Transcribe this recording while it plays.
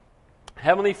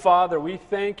Heavenly Father, we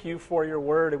thank you for your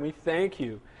word, and we thank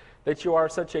you that you are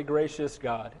such a gracious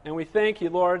God. And we thank you,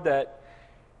 Lord, that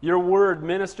your word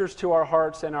ministers to our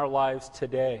hearts and our lives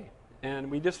today.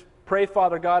 And we just pray,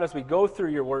 Father God, as we go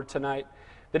through your word tonight,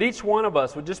 that each one of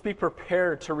us would just be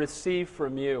prepared to receive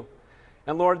from you.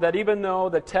 And Lord, that even though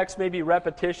the text may be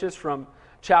repetitious from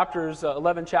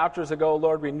 11 chapters ago,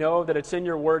 Lord, we know that it's in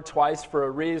your word twice for a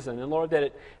reason. And Lord, that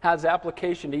it has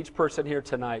application to each person here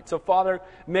tonight. So Father,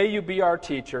 may you be our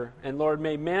teacher. And Lord,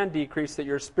 may man decrease, that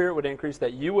your Spirit would increase,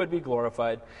 that you would be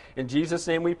glorified. In Jesus'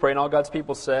 name we pray. And all God's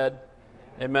people said,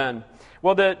 Amen.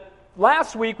 Well,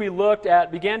 last week we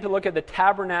began to look at the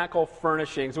tabernacle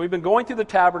furnishings. We've been going through the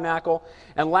tabernacle.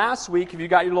 And last week, if you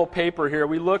got your little paper here,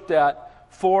 we looked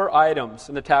at 4 items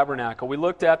in the tabernacle. We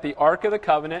looked at the Ark of the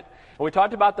Covenant, and we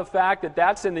talked about the fact that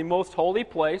that's in the most holy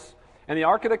place, and the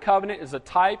Ark of the Covenant is a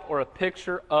type or a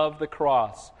picture of the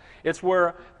cross. It's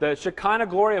where the Shekinah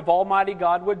glory of Almighty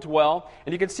God would dwell,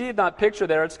 and you can see in that picture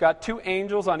there, it's got 2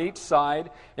 angels on each side,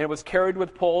 and it was carried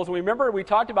with poles. And we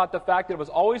talked about the fact that it was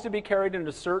always to be carried in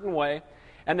a certain way,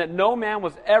 and that no man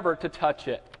was ever to touch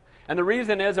it. And the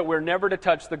reason is that we're never to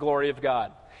touch the glory of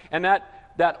God. And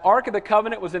that Ark of the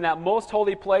Covenant was in that most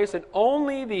holy place, and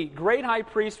only the great high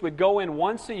priest would go in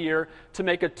once a year to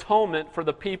make atonement for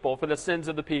the people, for the sins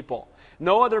of the people.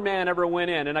 No other man ever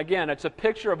went in. And again, it's a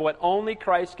picture of what only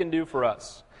Christ can do for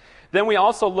us. Then we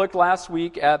also looked last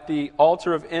week at the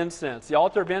altar of incense. The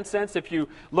altar of incense, if you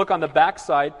look on the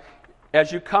backside,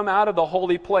 as you come out of the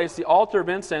holy place, the altar of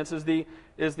incense is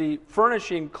the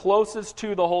furnishing closest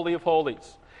to the Holy of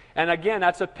Holies. And again,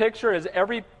 that's a picture, as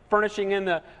every furnishing in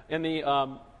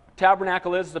the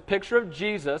tabernacle is a picture of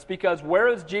Jesus, because where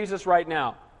is Jesus right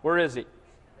now? Where is he?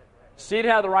 Seated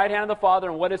at the right hand of the Father,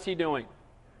 and what is he doing?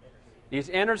 He's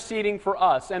interceding for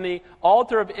us. And the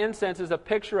altar of incense is a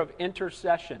picture of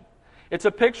intercession. It's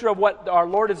a picture of what our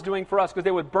Lord is doing for us, because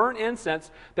they would burn incense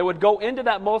that would go into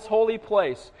that most holy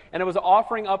place, and it was an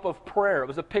offering up of prayer. It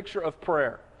was a picture of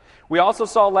prayer. We also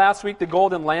saw last week the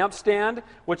golden lampstand,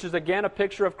 which is again a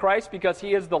picture of Christ, because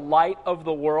he is the light of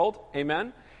the world.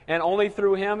 Amen? And only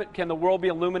through him can the world be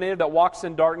illuminated that walks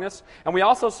in darkness. And we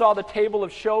also saw the table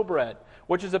of showbread,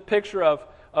 which is a picture of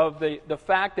the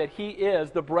fact that he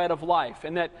is the bread of life,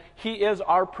 and that he is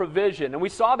our provision. And we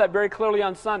saw that very clearly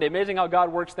on Sunday. Amazing how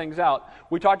God works things out.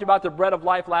 We talked about the bread of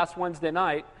life last Wednesday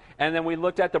night, and then we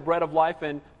looked at the bread of life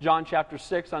in John chapter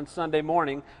 6 on Sunday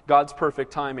morning, God's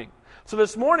perfect timing. So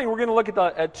this morning we're going to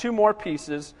look at 2 more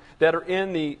pieces that are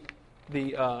in the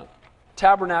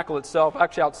tabernacle itself,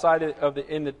 actually outside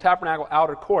in the tabernacle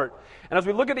outer court. And as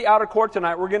we look at the outer court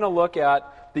tonight, we're going to look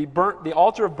at the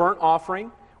altar of burnt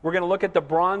offering. We're going to look at the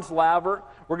bronze laver.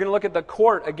 We're going to look at the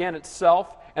court again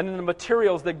itself, and then the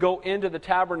materials that go into the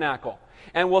tabernacle.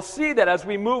 And we'll see that as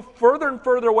we move further and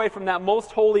further away from that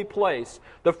most holy place,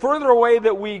 the further away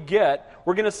that we get,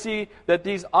 we're going to see that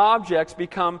these objects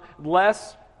become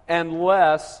less and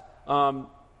less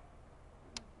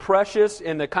precious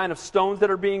in the kind of stones that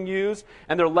are being used,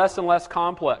 and they're less and less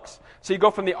complex. So you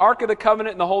go from the Ark of the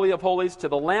Covenant and the Holy of Holies to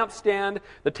the lampstand,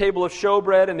 the table of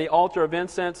showbread, and the altar of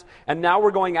incense, and now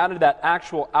we're going out into that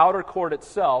actual outer court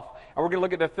itself, and we're going to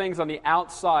look at the things on the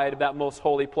outside of that most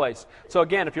holy place. So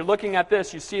again, if you're looking at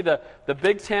this, you see the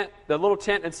big tent, the little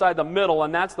tent inside the middle,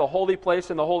 and that's the holy place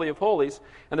and the Holy of Holies.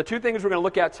 And the 2 things we're going to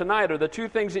look at tonight are the 2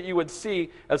 things that you would see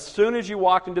as soon as you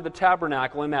walked into the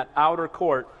tabernacle in that outer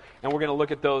court. And we're going to look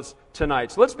at those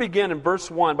tonight. So let's begin in verse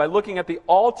 1 by looking at the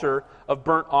altar of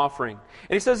burnt offering.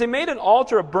 And he says, they made an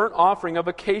altar of burnt offering of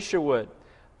acacia wood.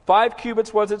 5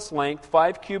 cubits was its length,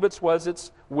 5 cubits was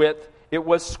its width. It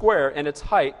was square, and its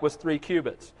height was 3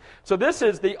 cubits. So this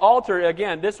is the altar.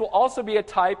 Again, this will also be a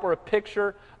type or a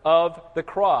picture of the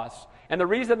cross. And the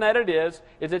reason that it is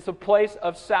it's a place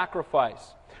of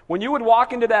sacrifice. When you would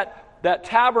walk into that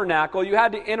tabernacle, you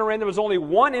had to enter in. There was only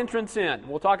one entrance in.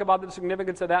 We'll talk about the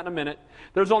significance of that in a minute.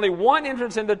 There's only one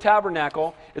entrance into the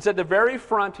tabernacle. It's at the very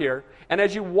front here. And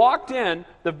as you walked in,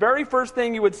 the very first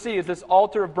thing you would see is this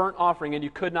altar of burnt offering, and you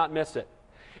could not miss it.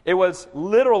 It was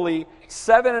literally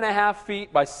 7.5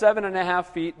 feet by 7.5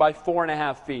 feet by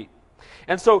 4.5 feet.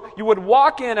 And so you would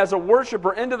walk in as a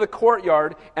worshiper into the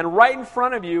courtyard, and right in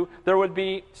front of you there would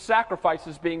be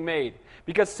sacrifices being made.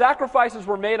 Because sacrifices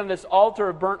were made on this altar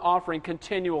of burnt offering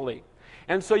continually.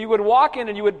 And so you would walk in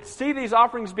and you would see these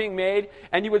offerings being made,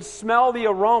 and you would smell the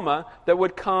aroma that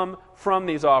would come from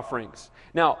these offerings.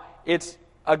 Now, it's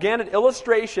again an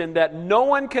illustration that no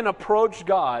one can approach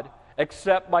God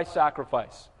except by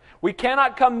sacrifice. We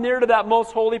cannot come near to that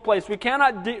most holy place. We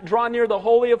cannot draw near the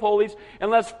Holy of Holies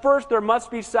unless first there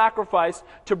must be sacrifice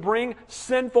to bring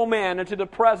sinful man into the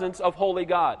presence of holy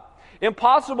God.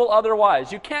 Impossible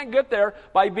otherwise. You can't get there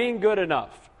by being good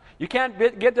enough. You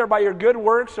can't get there by your good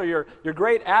works or your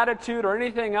great attitude or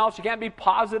anything else. You can't be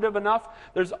positive enough.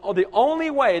 The only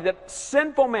way that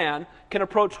sinful man can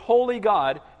approach holy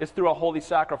God is through a holy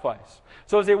sacrifice.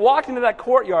 So as they walked into that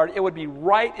courtyard, it would be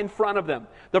right in front of them.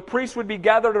 The priests would be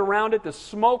gathered around it. The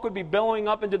smoke would be billowing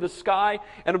up into the sky.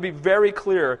 And it would be very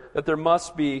clear that there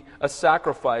must be a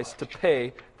sacrifice to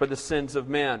pay for the sins of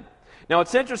man. Now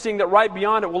it's interesting that right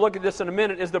beyond it, we'll look at this in a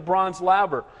minute, is the bronze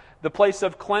laver, the place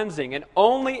of cleansing. And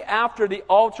only after the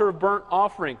altar of burnt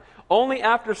offering, only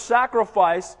after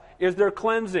sacrifice is there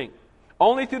cleansing.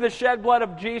 Only through the shed blood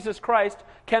of Jesus Christ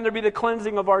can there be the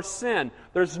cleansing of our sin.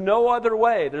 There's no other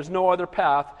way, there's no other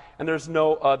path, and there's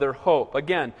no other hope.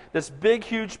 Again, this big,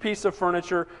 huge piece of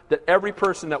furniture that every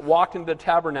person that walked into the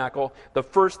tabernacle, the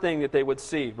first thing that they would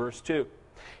see, verse 2.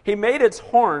 He made its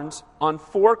horns on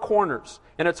 4 corners,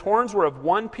 and its horns were of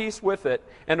one piece with it,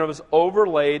 and it was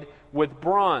overlaid with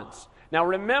bronze. Now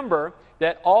remember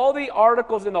that all the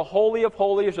articles in the Holy of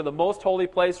Holies, or the most holy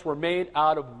place, were made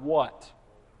out of what?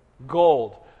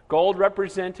 Gold. Gold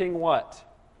representing what?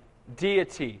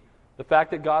 Deity. The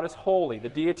fact that God is holy, the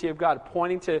deity of God,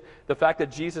 pointing to the fact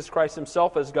that Jesus Christ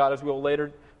himself is God, as we will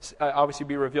later obviously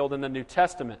be revealed in the New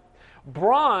Testament.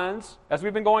 Bronze, as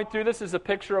we've been going through this, is a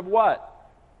picture of what?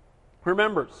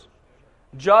 Remembers.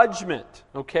 Judgment.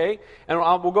 Okay? And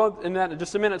we'll go in that in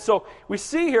just a minute. So we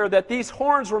see here that these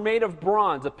horns were made of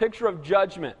bronze, a picture of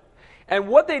judgment. And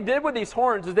what they did with these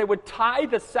horns is they would tie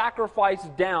the sacrifice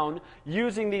down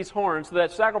using these horns so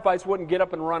that sacrifice wouldn't get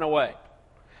up and run away.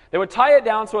 They would tie it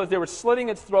down so as they were slitting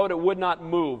its throat, it would not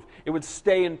move. It would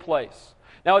stay in place.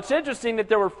 Now it's interesting that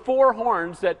there were 4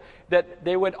 horns that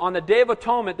they would, on the Day of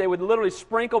Atonement, they would literally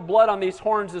sprinkle blood on these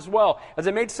horns as well. As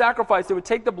they made sacrifice, they would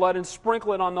take the blood and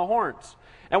sprinkle it on the horns.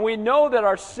 And we know that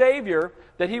our Savior,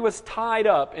 that he was tied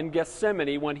up in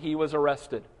Gethsemane when he was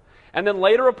arrested. And then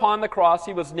later upon the cross,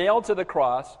 he was nailed to the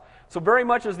cross. So very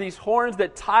much as these horns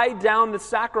that tied down the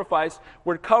sacrifice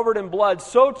were covered in blood,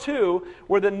 so too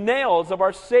were the nails of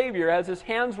our Savior as his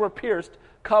hands were pierced,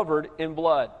 covered in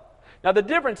blood. Now the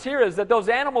difference here is that those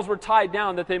animals were tied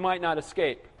down that they might not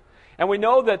escape. And we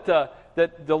know that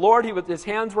the Lord, his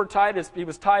hands were tied, he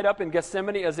was tied up in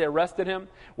Gethsemane as they arrested him.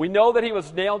 We know that he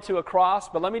was nailed to a cross,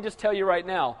 but let me just tell you right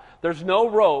now, there's no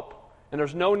rope and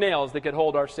there's no nails that could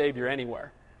hold our Savior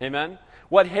anywhere. Amen?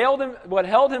 What held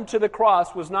him to the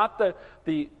cross was not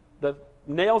the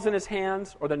nails in his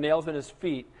hands or the nails in his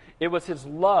feet. It was his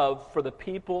love for the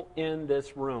people in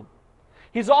this room.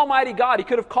 He's Almighty God. He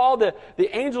could have called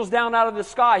the angels down out of the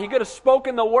sky. He could have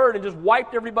spoken the word and just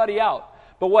wiped everybody out.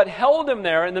 But what held him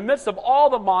there in the midst of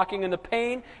all the mocking and the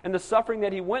pain and the suffering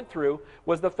that he went through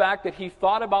was the fact that he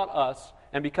thought about us,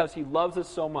 and because he loves us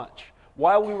so much.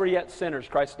 While we were yet sinners,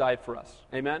 Christ died for us.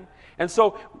 Amen? And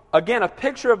so, again, a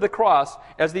picture of the cross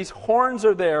as these horns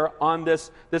are there on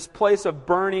this place of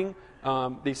burning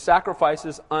these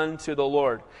sacrifices unto the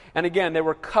Lord. And again, they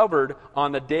were covered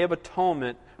on the Day of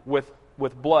Atonement with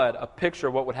blood, a picture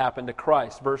of what would happen to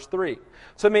Christ. Verse 3.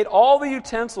 So he made all the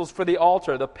utensils for the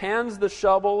altar, the pans, the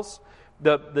shovels,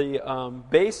 the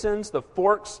basins, the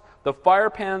forks, the fire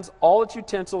pans, all its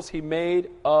utensils he made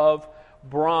of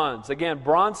bronze. Again,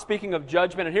 bronze speaking of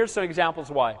judgment, and here's some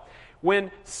examples why.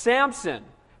 When Samson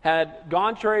had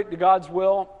gone contrary to God's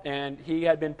will, and he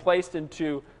had been placed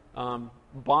into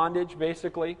bondage,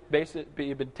 basically, he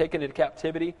had been taken into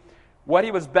captivity, what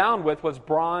he was bound with was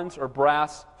bronze or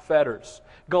brass fetters.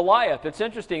 Goliath, it's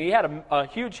interesting, he had a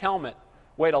huge helmet,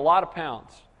 weighed a lot of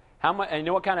pounds. How much? And you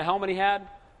know what kind of helmet he had?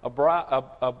 A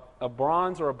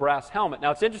bronze or a brass helmet. Now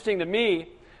it's interesting to me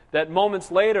that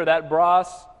moments later that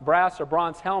brass or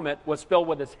bronze helmet was filled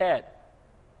with his head.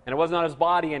 And it wasn't on his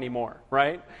body anymore,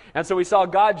 right? And so we saw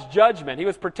God's judgment. He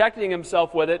was protecting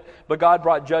himself with it, but God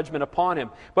brought judgment upon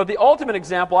him. But the ultimate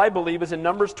example, I believe, is in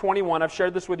Numbers 21. I've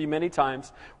shared this with you many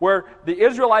times, where the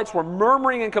Israelites were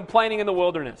murmuring and complaining in the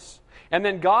wilderness. And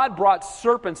then God brought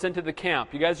serpents into the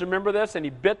camp. You guys remember this? And he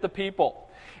bit the people.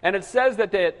 And it says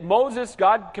that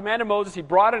God commanded Moses, he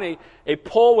brought in a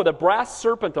pole with a brass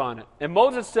serpent on it. And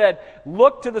Moses said,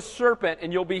 look to the serpent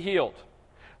and you'll be healed.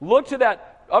 Look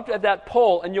up at that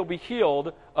pole and you'll be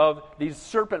healed of these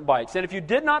serpent bites. And if you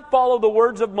did not follow the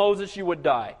words of Moses, you would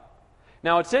die.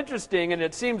 Now it's interesting, and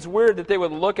it seems weird that they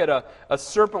would look at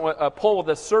a pole with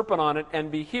a serpent on it and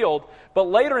be healed. But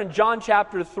later in John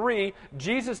chapter 3,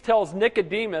 Jesus tells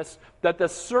Nicodemus that the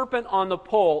serpent on the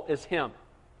pole is him.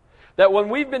 That when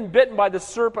we've been bitten by the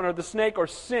serpent or the snake or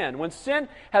sin, when sin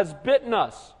has bitten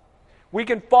us, we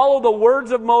can follow the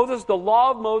words of Moses, the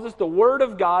law of Moses, the word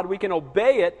of God. We can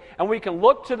obey it, and we can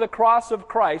look to the cross of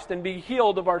Christ and be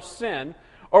healed of our sin.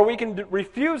 or we can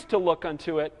refuse to look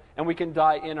unto it, and we can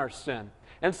die in our sin.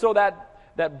 And so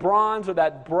that bronze or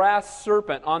that brass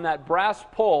serpent on that brass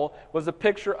pole was a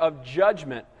picture of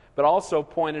judgment, but also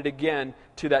pointed again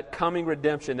to that coming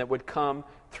redemption that would come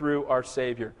through our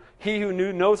Savior. He who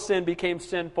knew no sin became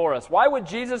sin for us. Why would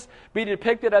Jesus be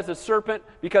depicted as a serpent?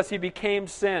 Because he became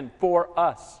sin for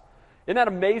us. Isn't that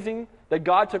amazing that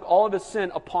God took all of his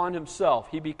sin upon himself?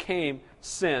 He became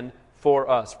sin for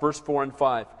us. Verse 4 and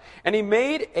 5. And he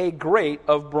made a grate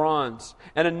of bronze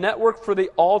and a network for the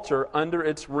altar under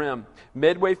its rim,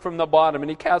 midway from the bottom. And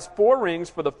he cast 4 rings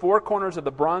for the 4 corners of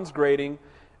the bronze grating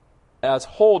as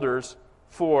holders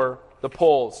for the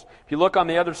poles. If you look on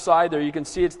the other side there, you can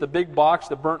see it's the big box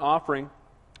the burnt offering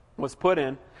was put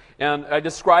in. And I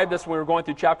described this when we were going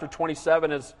through chapter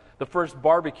 27 as the first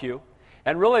barbecue.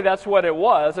 And really that's what it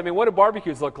was. I mean, what do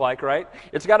barbecues look like, right?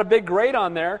 It's got a big grate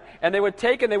on there, and they would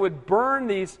take and they would burn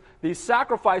these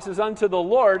sacrifices unto the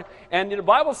Lord. And the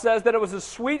Bible says that it was a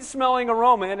sweet-smelling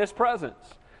aroma in his presence.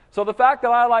 So the fact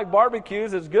that I like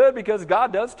barbecues is good because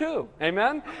God does too.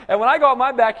 Amen? And when I go out in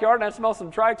my backyard and I smell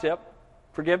some tri-tip,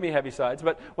 forgive me, Heavysides,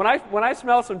 but when I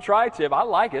smell some tri-tip, I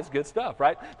like it. It's good stuff,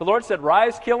 right? The Lord said,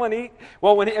 rise, kill, and eat.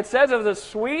 Well, when it says it was a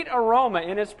sweet aroma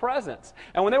in his presence.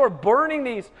 And when they were burning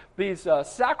these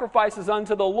sacrifices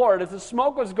unto the Lord, as the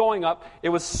smoke was going up, it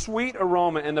was sweet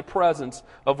aroma in the presence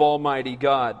of Almighty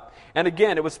God. And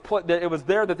again, it was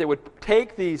there that they would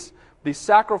take these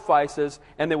sacrifices,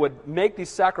 and they would make these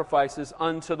sacrifices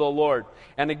unto the Lord.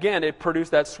 And again, it produced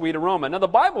that sweet aroma. Now, the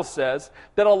Bible says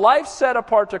that a life set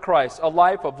apart to Christ, a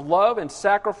life of love and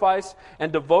sacrifice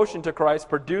and devotion to Christ,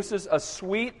 produces a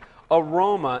sweet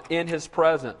aroma in his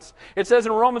presence. It says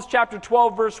in Romans chapter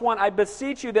 12, verse 1, I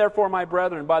beseech you, therefore, my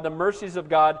brethren, by the mercies of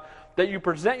God, that you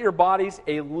present your bodies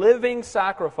a living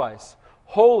sacrifice,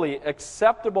 holy,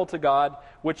 acceptable to God,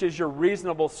 which is your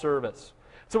reasonable service.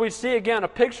 So we see again a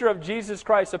picture of Jesus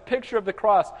Christ, a picture of the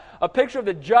cross, a picture of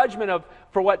the judgment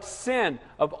for what sin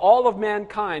of all of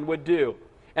mankind would do.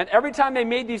 And every time they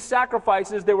made these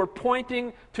sacrifices, they were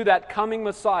pointing to that coming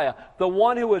Messiah, the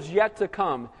one who was yet to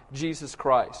come, Jesus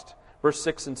Christ. Verse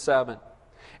 6 and 7.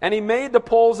 And he made the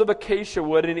poles of acacia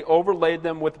wood, and he overlaid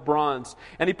them with bronze.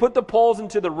 And he put the poles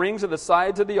into the rings of the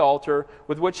sides of the altar,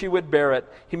 with which he would bear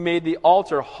it. He made the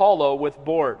altar hollow with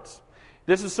boards.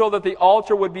 This is so that the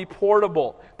altar would be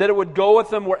portable, that it would go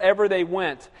with them wherever they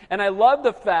went. And I love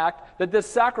the fact that this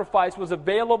sacrifice was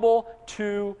available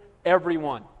to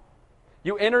everyone.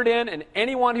 You entered in, and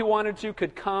anyone who wanted to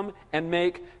could come and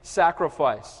make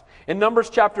sacrifice. In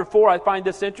Numbers chapter 4, I find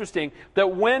this interesting,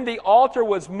 that when the altar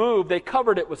was moved, they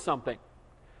covered it with something.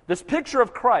 This picture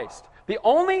of Christ, the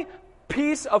only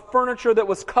piece of furniture that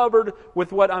was covered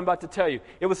with what I'm about to tell you,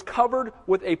 it was covered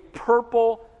with a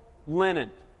purple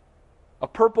linen. A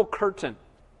purple curtain.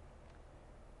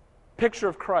 Picture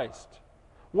of Christ.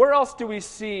 Where else do we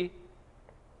see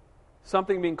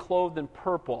something being clothed in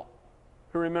purple?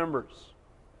 Who remembers?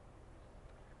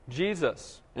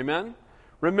 Jesus. Amen?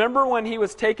 Remember when he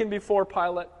was taken before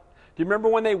Pilate? Do you remember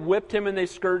when they whipped him and they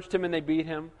scourged him and they beat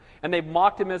him? And they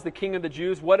mocked him as the king of the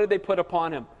Jews? What did they put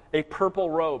upon him? A purple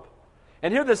robe.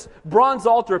 And here this bronze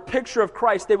altar, a picture of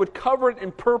Christ, they would cover it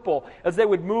in purple as they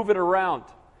would move it around.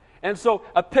 And so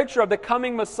a picture of the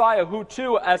coming Messiah who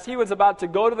too, as he was about to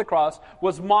go to the cross,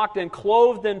 was mocked and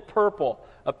clothed in purple.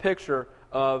 A picture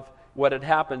of what had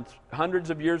happened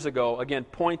hundreds of years ago, again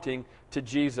pointing to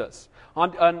Jesus.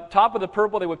 On top of the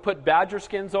purple, they would put badger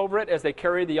skins over it as they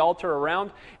carried the altar around.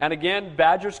 And again,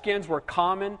 badger skins were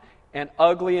common and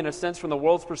ugly in a sense from the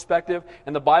world's perspective.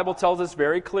 And the Bible tells us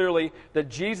very clearly that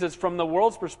Jesus, from the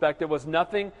world's perspective, was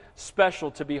nothing special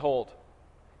to behold.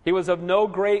 He was of no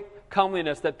great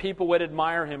comeliness that people would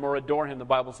admire him or adore him, the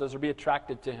Bible says, or be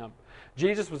attracted to him.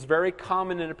 Jesus was very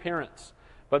common in appearance.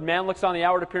 But man looks on the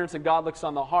outward appearance and God looks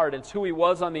on the heart. It's who he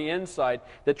was on the inside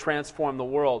that transformed the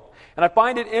world. And I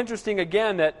find it interesting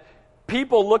again that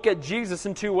people look at Jesus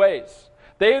in 2 ways.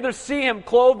 They either see him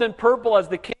clothed in purple as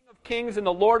the King of Kings and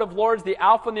the Lord of Lords, the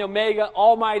Alpha and the Omega,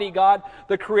 Almighty God,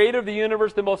 the creator of the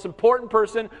universe, the most important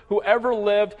person who ever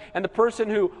lived, and the person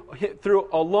who, through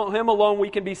him alone, we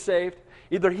can be saved.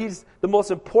 Either he's the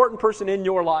most important person in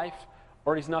your life,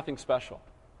 or he's nothing special.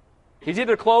 He's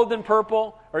either clothed in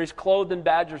purple, or he's clothed in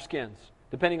badger skins,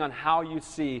 depending on how you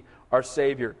see our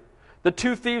Savior. The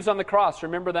 2 thieves on the cross,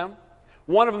 remember them?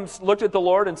 One of them looked at the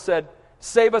Lord and said,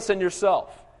 save us and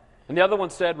yourself. And the other one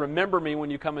said, remember me when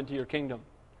you come into your kingdom.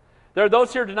 There are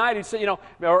those here tonight who say,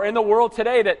 or in the world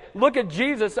today, that look at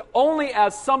Jesus only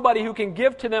as somebody who can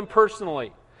give to them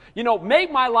personally.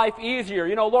 Make my life easier.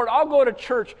 Lord, I'll go to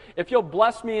church if you'll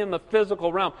bless me in the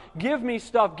physical realm. Give me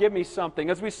stuff, give me something.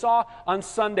 As we saw on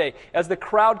Sunday, as the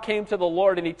crowd came to the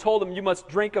Lord and He told them, you must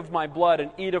drink of my blood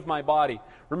and eat of my body.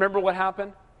 Remember what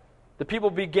happened? The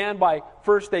people began by,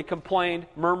 first they complained,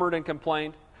 murmured and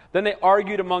complained. Then they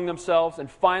argued among themselves, and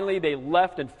finally they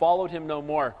left and followed Him no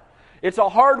more. It's a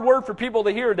hard word for people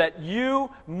to hear, that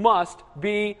you must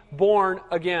be born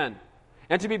again.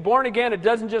 And to be born again, it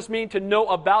doesn't just mean to know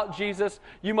about Jesus.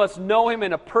 You must know Him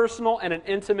in a personal and an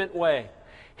intimate way.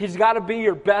 He's got to be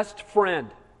your best friend.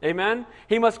 Amen?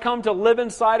 He must come to live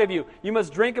inside of you. You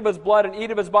must drink of His blood and eat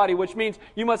of His body, which means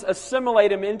you must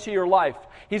assimilate Him into your life.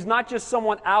 He's not just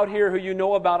someone out here who you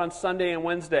know about on Sunday and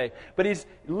Wednesday, but He's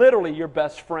literally your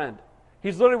best friend.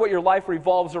 He's literally what your life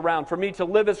revolves around. For me, to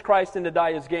live as Christ and to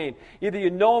die as gain. Either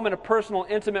you know Him in a personal,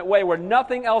 intimate way where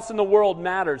nothing else in the world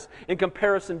matters in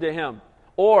comparison to Him,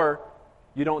 or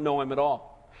you don't know Him at all.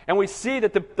 And we see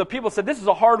that the people said, this is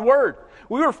a hard word.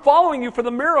 We were following you for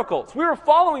the miracles. We were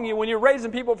following you when you're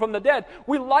raising people from the dead.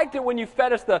 We liked it when you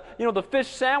fed us the fish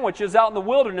sandwiches out in the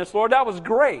wilderness, Lord. That was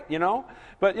great,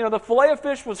 But, the fillet of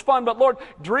fish was fun. But, Lord,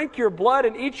 drink your blood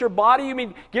and eat your body? You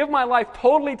mean give my life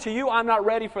totally to you? I'm not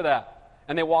ready for that.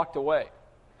 And they walked away.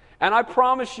 And I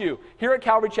promise you, here at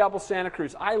Calvary Chapel Santa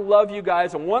Cruz, I love you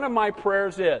guys, and one of my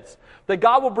prayers is that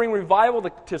God will bring revival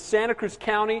to Santa Cruz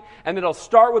County, and that it'll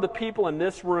start with the people in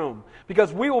this room.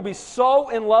 Because we will be so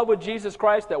in love with Jesus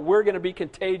Christ that we're going to be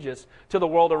contagious to the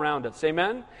world around us.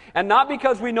 Amen? And not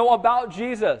because we know about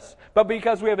Jesus, but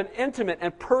because we have an intimate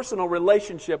and personal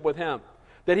relationship with Him.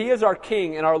 That He is our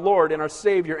King and our Lord and our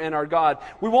Savior and our God.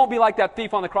 We won't be like that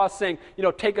thief on the cross saying,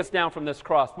 take us down from this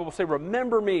cross. But we'll say,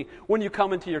 remember me when you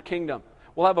come into your kingdom.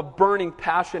 We'll have a burning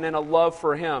passion and a love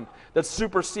for Him that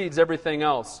supersedes everything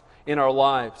else in our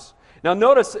lives. Now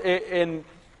notice in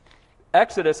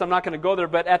Exodus, I'm not going to go there,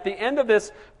 but at the end of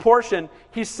this portion,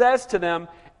 He says to them,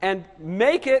 and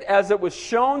make it as it was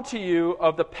shown to you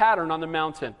of the pattern on the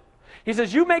mountain. He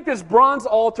says, you make this bronze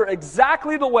altar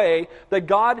exactly the way that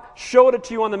God showed it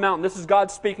to you on the mountain. This is God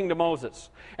speaking to Moses.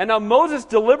 And now Moses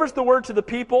delivers the word to the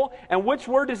people. And which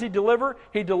word does he deliver?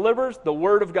 He delivers the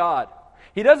word of God.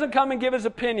 He doesn't come and give his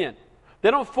opinion. They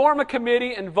don't form a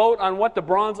committee and vote on what the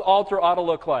bronze altar ought to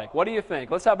look like. What do you think?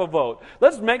 Let's have a vote.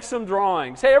 Let's make some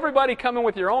drawings. Hey, everybody come in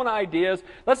with your own ideas.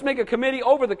 Let's make a committee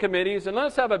over the committees, and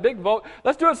let's have a big vote.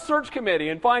 Let's do a search committee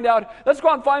and find out. Let's go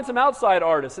out and find some outside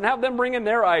artists and have them bring in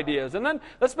their ideas. And then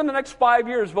let's spend the next 5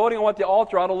 years voting on what the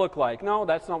altar ought to look like. No,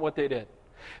 that's not what they did.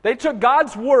 They took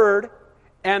God's word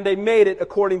and they made it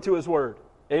according to His word.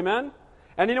 Amen?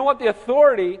 And you know what? The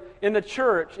authority in the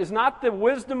church is not the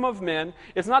wisdom of men.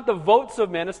 It's not the votes of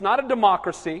men. It's not a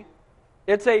democracy.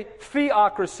 It's a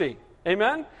theocracy.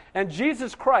 Amen? And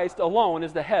Jesus Christ alone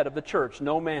is the head of the church,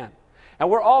 no man. And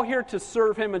we're all here to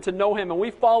serve Him and to know Him, and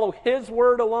we follow His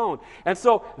word alone. And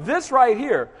so this right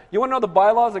here, you want to know the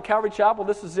bylaws of Calvary Chapel?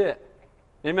 This is it.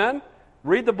 Amen?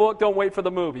 Read the book, don't wait for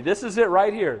the movie. This is it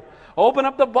right here. Open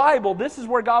up the Bible. This is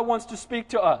where God wants to speak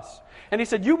to us. And He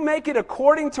said, you make it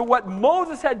according to what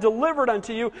Moses had delivered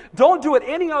unto you. Don't do it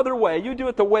any other way. You do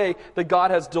it the way that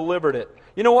God has delivered it.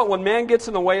 You know what? When man gets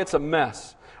in the way, it's a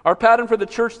mess. Our pattern for the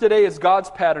church today is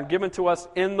God's pattern given to us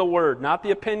in the Word. Not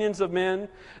the opinions of men,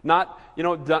 not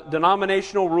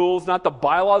denominational rules, not the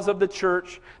bylaws of the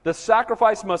church. The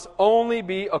sacrifice must only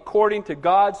be according to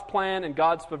God's plan and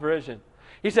God's provision.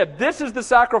 He said, this is the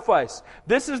sacrifice.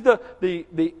 This is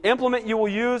the implement you will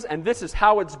use, and this is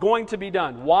how it's going to be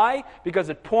done. Why? Because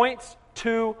it points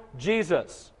to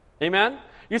Jesus. Amen?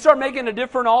 You start making a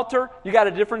different altar, you got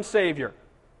a different Savior.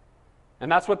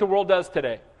 And that's what the world does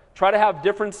today. Try to have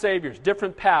different Saviors,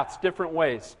 different paths, different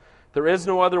ways. There is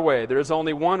no other way. There is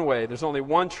only one way. There's only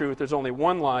one truth. There's only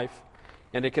one life.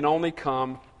 And it can only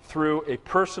come through a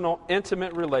personal,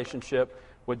 intimate relationship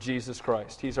with Jesus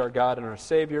Christ. He's our God and our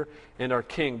Savior and our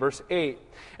King. Verse 8.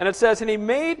 And it says, and He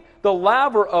made the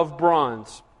laver of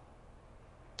bronze,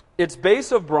 its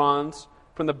base of bronze,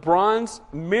 from the bronze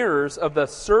mirrors of the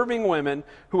serving women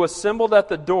who assembled at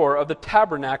the door of the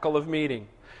tabernacle of meeting.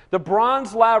 The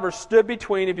bronze laver stood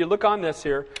between, if you look on this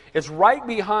here, it's right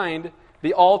behind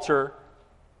the altar.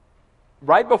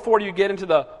 Right before you get into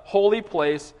the holy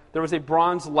place, there was a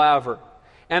bronze laver.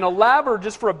 And a laver,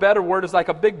 just for a better word, is like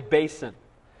a big basin.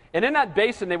 And in that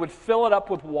basin, they would fill it up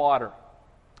with water.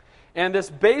 And this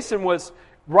basin was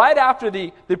right after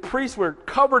the priests were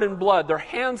covered in blood, their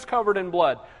hands covered in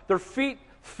blood, their feet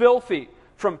filthy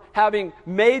from having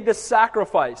made the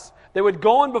sacrifice. They would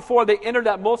go in before they entered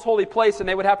that most holy place, and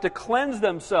they would have to cleanse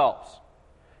themselves.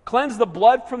 Cleanse the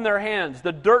blood from their hands,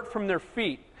 the dirt from their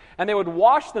feet. And they would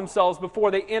wash themselves before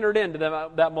they entered into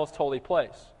that most holy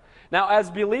place. Now,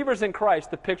 as believers in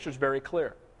Christ, the picture is very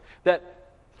clear. That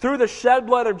through the shed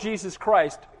blood of Jesus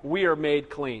Christ, we are made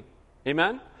clean.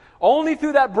 Amen? Only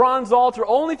through that bronze altar,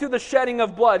 only through the shedding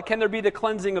of blood can there be the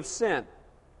cleansing of sin.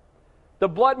 The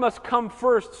blood must come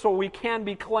first so we can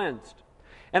be cleansed.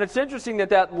 And it's interesting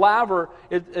that laver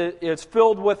is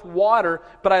filled with water,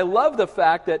 but I love the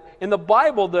fact that in the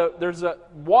Bible,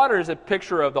 water is a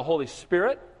picture of the Holy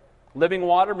Spirit, living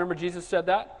water. Remember Jesus said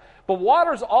that? But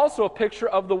water is also a picture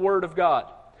of the Word of God.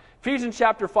 Ephesians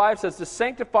chapter 5 says, to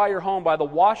sanctify your home by the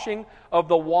washing of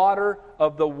the water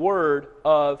of the Word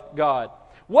of God.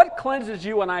 What cleanses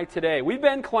you and I today? We've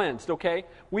been cleansed, okay?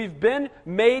 We've been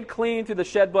made clean through the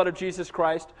shed blood of Jesus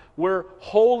Christ. We're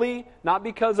holy, not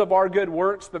because of our good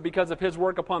works, but because of His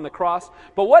work upon the cross.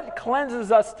 But what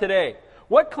cleanses us today?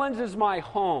 What cleanses my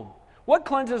home? What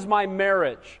cleanses my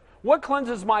marriage? What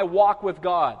cleanses my walk with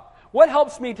God? What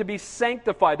helps me to be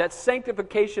sanctified? That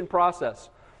sanctification process.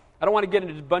 I don't want to get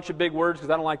into a bunch of big words because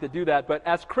I don't like to do that, but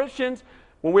as Christians,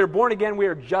 when we are born again, we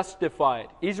are justified.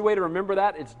 Easy way to remember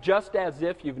that, it's just as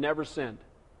if you've never sinned.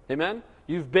 Amen?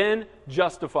 You've been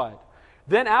justified.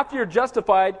 Then after you're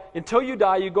justified, until you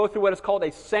die, you go through what is called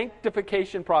a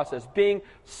sanctification process, being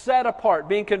set apart,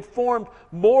 being conformed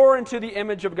more into the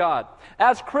image of God.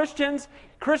 As Christians,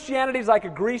 Christianity is like a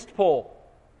greased pole.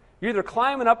 You're either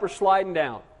climbing up or sliding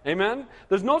down. Amen?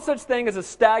 There's no such thing as a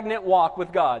stagnant walk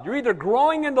with God. You're either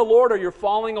growing in the Lord or you're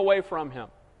falling away from Him.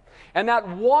 And that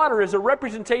water is a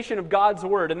representation of God's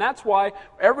Word. And that's why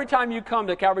every time you come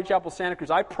to Calvary Chapel Santa Cruz,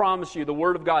 I promise you the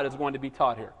Word of God is going to be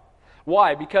taught here.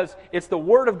 Why? Because it's the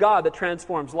Word of God that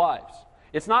transforms lives.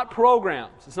 It's not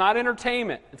programs. It's not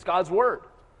entertainment. It's God's Word.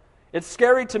 It's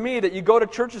scary to me that you go to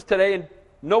churches today and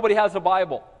nobody has a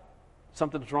Bible.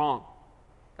 Something's wrong.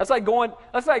 That's like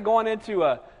going into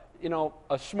a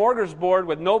smorgasbord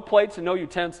with no plates and no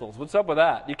utensils. What's up with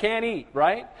that? You can't eat,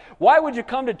 right? Why would you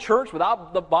come to church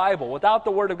without the Bible, without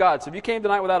the Word of God? So if you came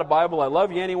tonight without a Bible, I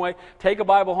love you anyway. Take a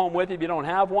Bible home with you if you don't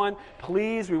have one.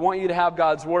 Please, we want you to have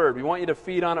God's Word. We want you to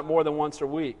feed on it more than once a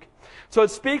week. So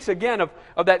it speaks again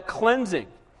of that cleansing.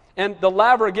 And the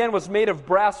laver, again, was made of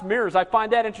brass mirrors. I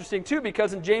find that interesting, too,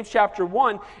 because in James chapter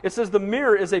 1, it says the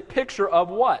mirror is a picture of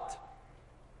what?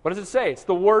 What does it say? It's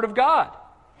the Word of God.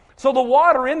 So the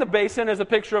water in the basin is a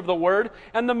picture of the Word,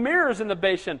 and the mirrors in the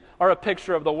basin are a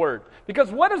picture of the Word.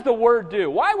 Because what does the Word do?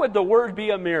 Why would the Word be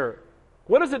a mirror?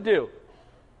 What does it do?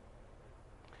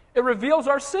 It reveals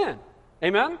our sin.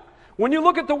 Amen? When you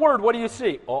look at the Word, what do you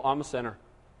see? Oh, I'm a sinner.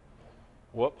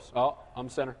 Whoops. Oh, I'm a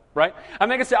sinner. Right? I'm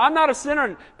going to say, I'm not a sinner.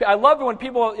 And I love it when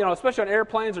people, especially on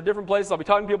airplanes or different places, I'll be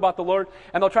talking to people about the Lord,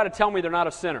 and they'll try to tell me they're not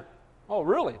a sinner. Oh,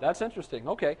 really? That's interesting.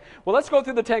 Okay. Well, let's go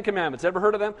through the Ten Commandments. Ever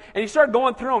heard of them? And you start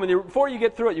going through them, and before you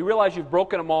get through it, you realize you've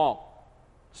broken them all.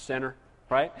 Sinner.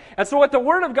 Right? And so what the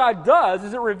Word of God does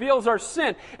is it reveals our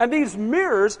sin. And these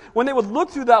mirrors, when they would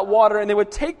look through that water and they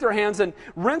would take their hands and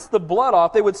rinse the blood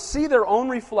off, they would see their own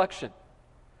reflection.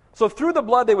 So through the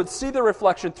blood, they would see their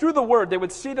reflection. Through the Word, they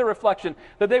would see their reflection.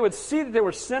 That they would see that they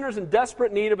were sinners in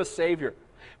desperate need of a Savior.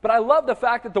 But I love the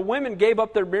fact that the women gave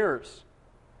up their mirrors.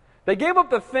 They gave up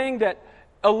the thing that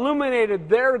illuminated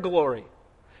their glory.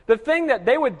 The thing that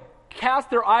they would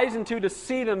cast their eyes into to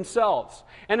see themselves.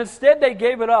 And instead they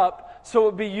gave it up so it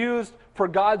would be used for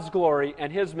God's glory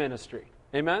and His ministry.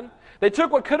 Amen? They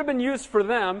took what could have been used for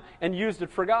them and used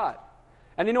it for God.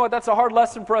 And you know what? That's a hard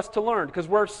lesson for us to learn because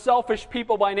we're selfish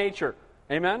people by nature.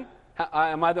 Amen?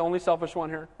 Am I the only selfish one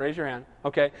here? Raise your hand.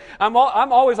 Okay. I'm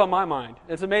always on my mind.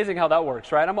 It's amazing how that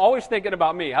works, right? I'm always thinking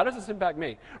about me. How does this impact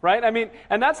me? Right? I mean,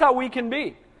 and that's how we can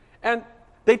be. And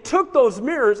they took those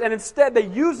mirrors and instead they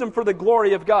used them for the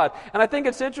glory of God. And I think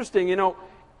it's interesting,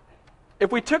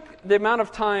 if we took the amount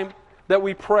of time that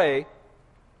we pray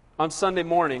on Sunday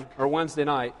morning or Wednesday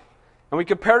night, and we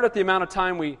compared it to the amount of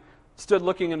time we stood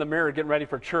looking in the mirror getting ready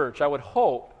for church, I would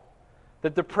hope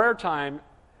that the prayer time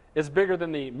is bigger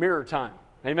than the mirror time.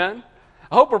 Amen?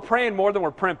 I hope we're praying more than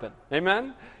we're primping.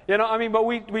 Amen? But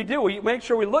we do. We make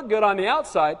sure we look good on the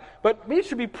outside, but we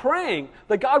should be praying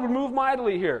that God would move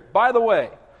mightily here. By the way,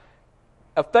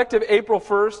 effective April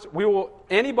 1st,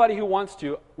 anybody who wants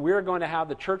to, we're going to have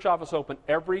the church office open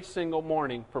every single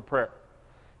morning for prayer.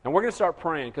 And we're going to start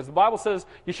praying, because the Bible says,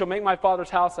 you shall make my Father's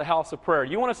house a house of prayer.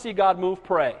 You want to see God move,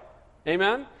 pray.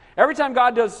 Amen? Every time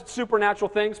God does supernatural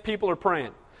things, people are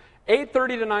praying.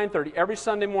 8:30 to 9:30 every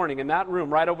Sunday morning in that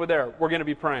room right over there, we're going to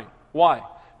be praying. Why?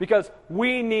 Because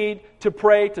we need to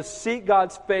pray, to seek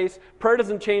God's face. Prayer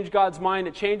doesn't change God's mind,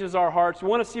 it changes our hearts. We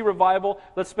want to see revival,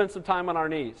 let's spend some time on our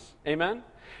knees. Amen?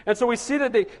 And so we see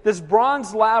that this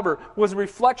bronze laver was a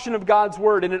reflection of God's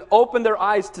Word, and it opened their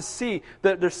eyes to see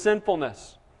their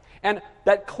sinfulness. And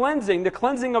that cleansing, the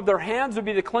cleansing of their hands would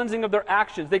be the cleansing of their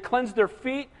actions. They cleansed their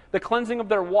feet, the cleansing of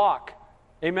their walk.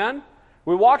 Amen?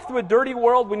 We walk through a dirty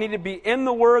world. We need to be in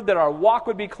the Word that our walk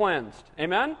would be cleansed.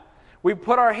 Amen? We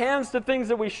put our hands to things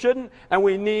that we shouldn't, and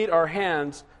we need our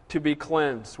hands to be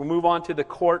cleansed. We'll move on to the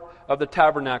court of the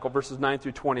tabernacle, verses 9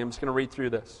 through 20. I'm just going to read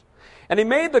through this. And he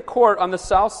made the court on the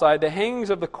south side. The hangings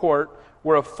of the court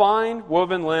were of fine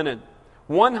woven linen,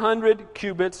 100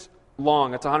 cubits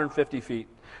long. That's 150 feet.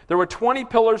 There were 20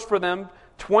 pillars for them,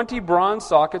 20 bronze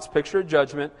sockets, picture of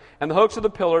judgment, and the hooks of the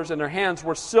pillars in their hands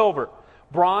were silver.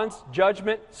 Bronze,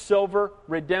 judgment, silver,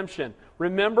 redemption.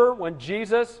 Remember when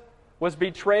Jesus was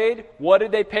betrayed, what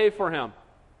did they pay for him?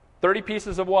 30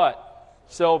 pieces of what?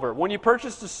 Silver. When you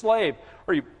purchased a slave,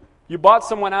 or you bought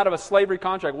someone out of a slavery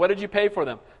contract, what did you pay for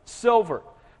them? Silver.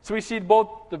 So we see both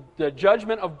the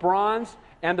judgment of bronze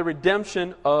and the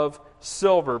redemption of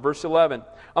silver. Verse 11.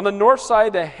 On the north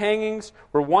side, the hangings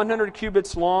were 100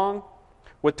 cubits long,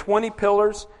 with 20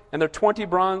 pillars, and their 20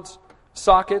 bronze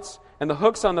sockets, and the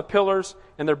hooks on the pillars,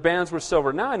 and their bands were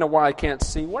silver. Now I know why I can't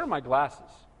see. Where are my glasses?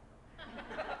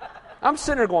 I'm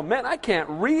sitting there going, man, I can't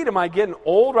read. Am I getting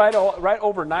old right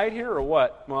overnight here or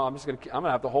what? Well, I'm going to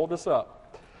have to hold this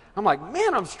up. I'm like,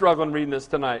 man, I'm struggling reading this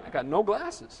tonight. I got no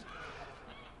glasses.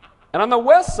 And on the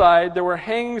west side, there were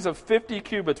hangings of 50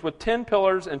 cubits with 10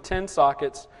 pillars and 10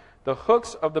 sockets. The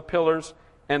hooks of the pillars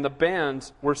and the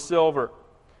bands were silver.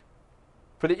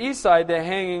 For the east side, the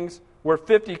hangings were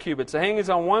 50 cubits. The hangings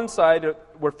on one side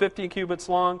were 15 cubits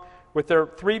long with their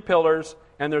 3 pillars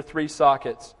and their 3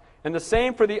 sockets. And the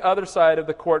same for the other side of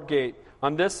the court gate.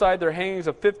 On this side, there are hangings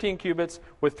of 15 cubits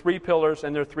with 3 pillars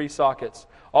and their 3 sockets.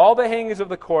 All the hangings of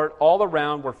the court all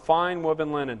around were fine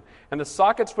woven linen. And the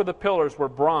sockets for the pillars were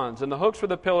bronze. And the hooks for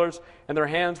the pillars and their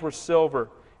hands were silver.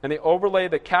 And they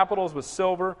overlaid the capitals with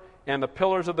silver. And the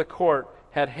pillars of the court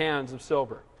had hands of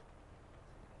silver.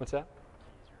 What's that?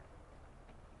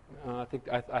 I think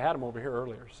I had them over here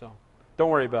earlier, so don't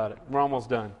worry about it. We're almost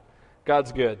done.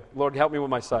 God's good. Lord, help me with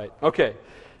my sight. Okay.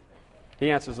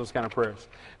 He answers those kind of prayers.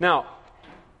 Now,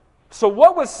 so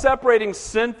what was separating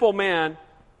sinful man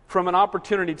from an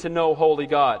opportunity to know holy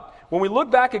God? When we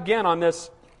look back again on this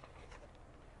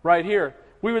right here,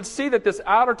 we would see that this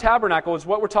outer tabernacle is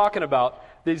what we're talking about.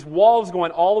 These walls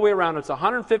going all the way around. It's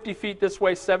 150 feet this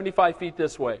way, 75 feet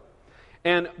this way.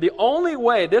 And the only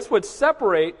way this would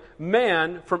separate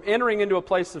man from entering into a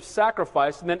place of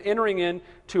sacrifice and then entering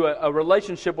into a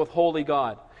relationship with holy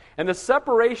God. And the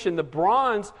separation, the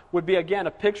bronze would be, again,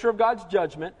 a picture of God's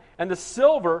judgment, and the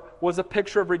silver was a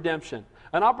picture of redemption,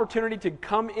 an opportunity to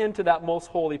come into that most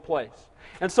holy place.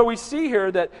 And so we see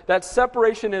here that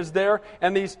separation is there,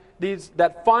 and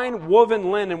that fine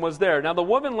woven linen was there. Now, the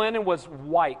woven linen was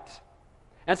white.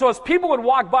 And so as people would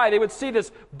walk by, they would see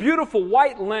this beautiful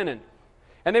white linen.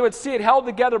 And they would see it held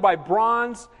together by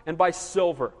bronze and by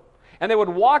silver. And they would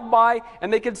walk by,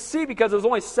 and they could see, because it was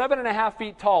only 7.5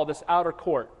 feet tall, this outer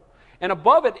court. And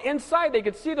above it, inside, they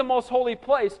could see the most holy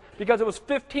place because it was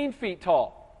 15 feet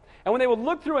tall. And when they would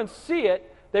look through and see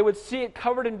it, they would see it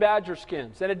covered in badger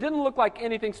skins. And it didn't look like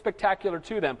anything spectacular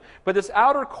to them. But this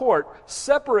outer court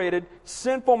separated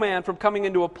sinful man from coming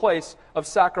into a place of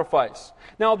sacrifice.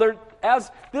 Now,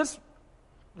 as this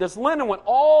linen went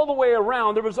all the way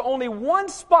around, there was only one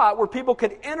spot where people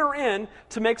could enter in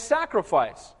to make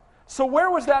sacrifice. So where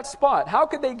was that spot? How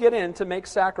could they get in to make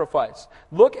sacrifice?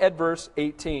 Look at verse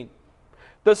 18.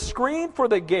 The screen for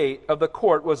the gate of the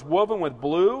court was woven with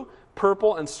blue,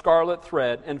 purple, and scarlet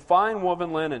thread and fine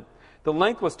woven linen. The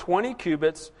length was 20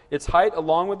 cubits. Its height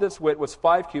along with its width was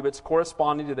 5 cubits,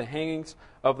 corresponding to the hangings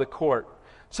of the court.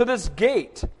 So this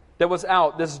gate that was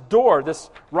out, this door,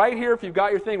 this right here, if you've got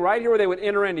your thing, right here where they would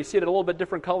enter in, you see it a little bit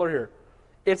different color here.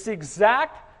 It's the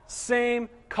exact same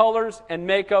colors and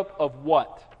makeup of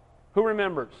what? Who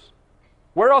remembers?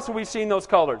 Where else have we seen those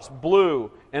colors?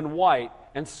 Blue and white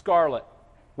and scarlet.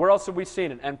 Where else have we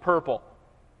seen it? And purple.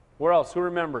 Where else? Who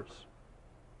remembers?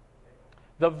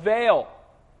 The veil.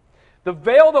 The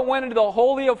veil that went into the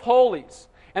Holy of Holies.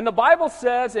 And the Bible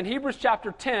says in Hebrews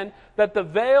chapter 10 that the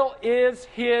veil is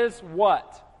His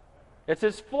what? It's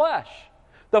His flesh.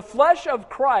 The flesh of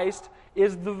Christ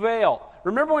is the veil.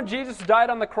 Remember when Jesus died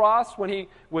on the cross, when He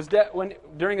was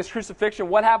during His crucifixion,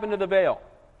 what happened to the veil?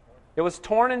 It was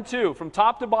torn in two, from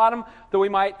top to bottom, that we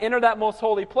might enter that most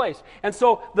holy place. And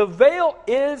so the veil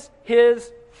is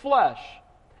His flesh.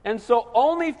 And so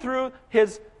only through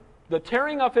the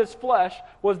tearing of His flesh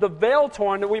was the veil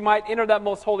torn that we might enter that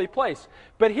most holy place.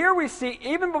 But here we see,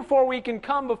 even before we can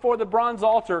come before the bronze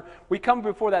altar, we come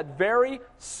before that very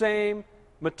same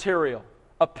material.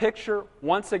 A picture,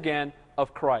 once again,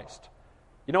 of Christ.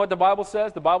 You know what the Bible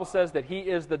says? The Bible says that He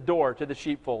is the door to the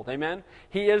sheepfold. Amen?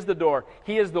 He is the door.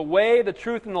 He is the way, the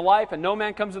truth, and the life, and no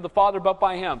man comes to the Father but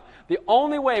by Him. The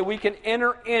only way we can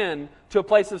enter in to a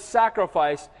place of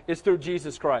sacrifice is through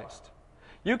Jesus Christ.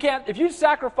 You can't, if you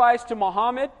sacrifice to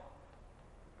Muhammad,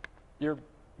 you're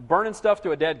burning stuff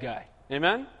to a dead guy.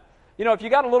 Amen? You know, if you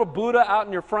got a little Buddha out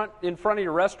in front of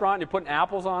your restaurant and you're putting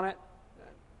apples on it,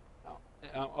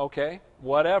 okay,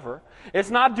 whatever. It's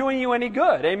not doing you any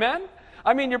good. Amen?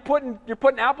 I mean, you're putting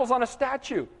apples on a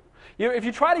statue. If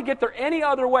you try to get there any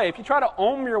other way, if you try to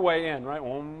ohm your way in, right,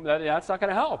 that's not going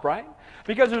to help, right?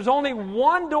 Because there's only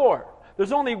one door.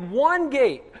 There's only one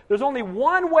gate. There's only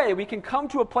one way we can come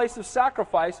to a place of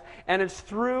sacrifice, and it's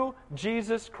through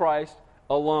Jesus Christ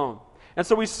alone. And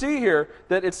so we see here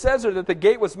that it says here that the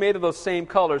gate was made of those same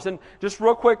colors. And just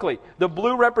real quickly, the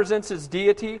blue represents His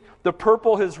deity, the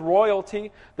purple His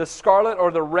royalty, the scarlet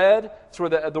or the red, it's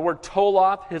where the word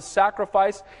toloth, His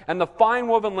sacrifice, and the fine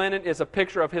woven linen is a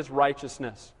picture of His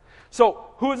righteousness. So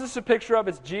who is this a picture of?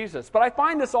 It's Jesus. But I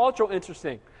find this also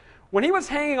interesting. When He was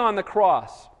hanging on the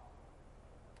cross,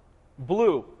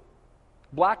 blue,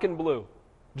 black and blue,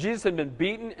 Jesus had been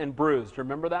beaten and bruised.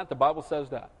 Remember that? The Bible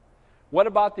says that. What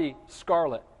about the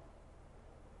scarlet?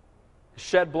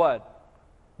 Shed blood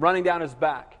running down His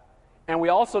back. And we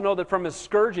also know that from His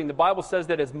scourging, the Bible says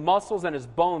that His muscles and His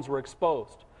bones were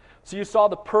exposed. So you saw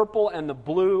the purple and the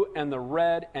blue and the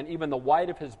red and even the white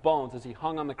of His bones as He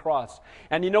hung on the cross.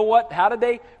 And you know what? How did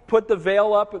they put the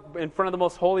veil up in front of the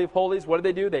most holy of holies? What did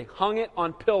they do? They hung it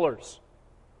on pillars.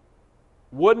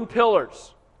 Wooden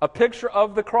pillars. A picture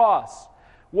of the cross.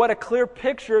 What a clear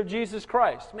picture of Jesus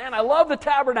Christ. Man, I love the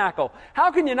tabernacle.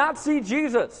 How can you not see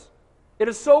Jesus? It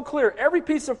is so clear. Every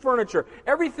piece of furniture,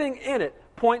 everything in it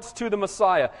points to the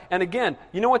Messiah. And again,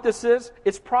 you know what this is?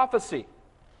 It's prophecy.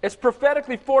 It's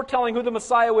prophetically foretelling who the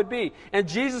Messiah would be. And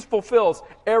Jesus fulfills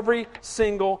every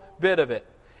single bit of it.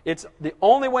 It's the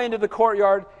only way into the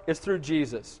courtyard is through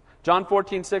Jesus. John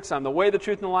 14:6, I'm the way, the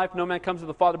truth, and the life. No man comes to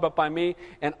the Father but by me.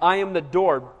 And I am the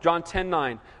door. John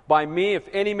 10:9. By me, if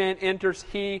any man enters,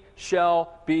 he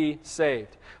shall be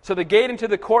saved. So the gate into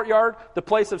the courtyard, the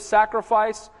place of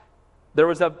sacrifice, there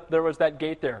was that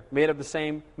gate there, made of the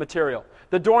same material.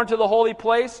 The door into the holy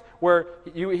place, where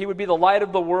he would be the light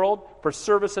of the world for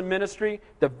service and ministry,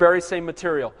 the very same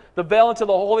material. The veil into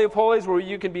the Holy of Holies, where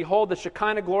you can behold the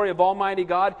Shekinah glory of Almighty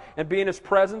God and be in His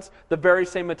presence, the very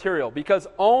same material. Because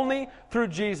only through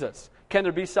Jesus can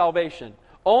there be salvation.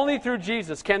 Only through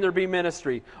Jesus can there be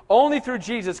ministry. Only through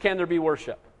Jesus can there be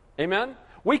worship. Amen?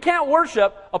 We can't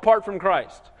worship apart from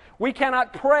Christ. We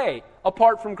cannot pray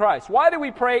apart from Christ. Why do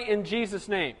we pray in Jesus'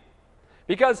 name?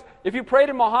 Because if you prayed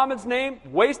in Muhammad's name,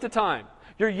 waste of time.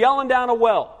 You're yelling down a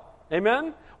well.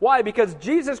 Amen? Why? Because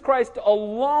Jesus Christ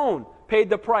alone paid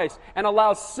the price and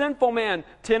allows sinful man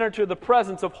to enter into the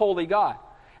presence of holy God.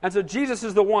 And so Jesus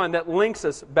is the one that links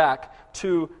us back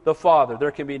to the Father. There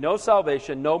can be no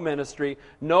salvation, no ministry,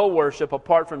 no worship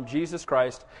apart from Jesus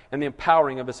Christ and the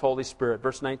empowering of His Holy Spirit.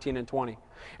 Verse 19 and 20.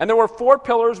 And there were 4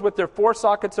 pillars with their 4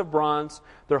 sockets of bronze.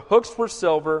 Their hooks were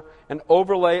silver, and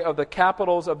overlay of the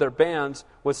capitals of their bands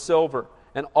was silver.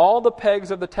 And all the pegs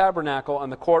of the tabernacle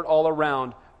and the court all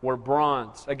around were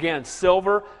bronze. Again,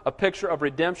 silver, a picture of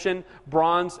redemption.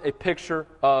 Bronze, a picture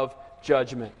of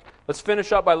judgment. Let's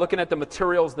finish up by looking at the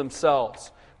materials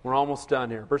themselves. We're almost done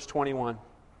here. Verse 21.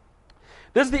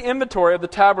 This is the inventory of the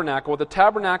tabernacle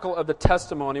of the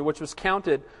testimony, which was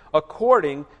counted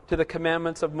according to the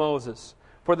commandments of Moses,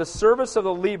 for the service of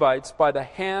the Levites by the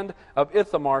hand of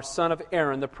Ithamar, son of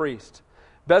Aaron, the priest.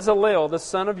 Bezalel, the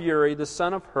son of Uri, the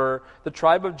son of Hur, the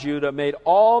tribe of Judah, made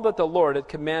all that the Lord had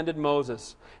commanded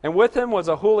Moses. And with him was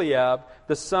Aholiab,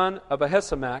 the son of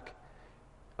Ahisamach,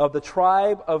 of the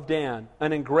tribe of Dan,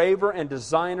 an engraver and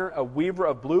designer, a weaver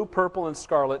of blue, purple, and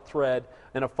scarlet thread,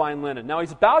 and of fine linen. Now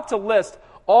he's about to list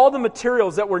all the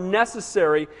materials that were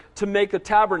necessary to make the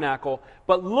tabernacle,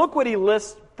 but look what he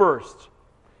lists first.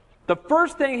 The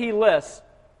first thing he lists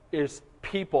is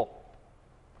people.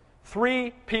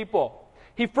 3 people.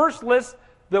 He first lists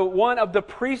the one of the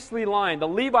priestly line. The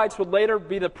Levites would later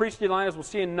be the priestly line, as we'll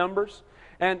see in Numbers.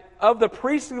 And of the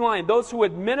priestly line, those who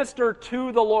would minister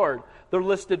to the Lord, they're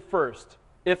listed first.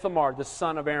 Ithamar, the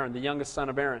son of Aaron, the youngest son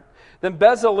of Aaron. Then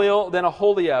Bezalel, then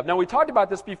Aholiab. Now we talked about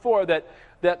this before, that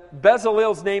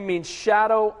Bezalel's name means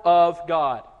shadow of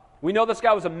God. We know this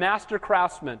guy was a master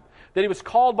craftsman, that he was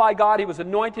called by God, he was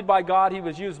anointed by God, he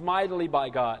was used mightily by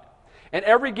God. And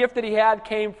every gift that he had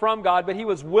came from God, but he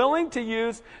was willing to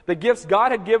use the gifts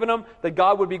God had given him, that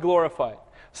God would be glorified.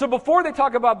 So before they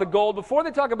talk about the gold, before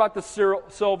they talk about the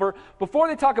silver, before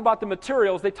they talk about the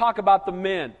materials, they talk about the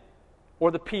men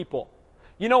or the people.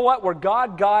 you know what? Where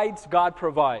God guides, God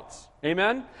provides.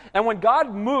 Amen? And when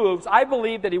God moves, I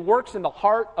believe that He works in the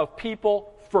heart of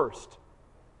people first.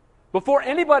 Before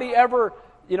anybody ever,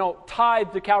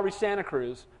 tithed to Calvary Santa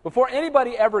Cruz, before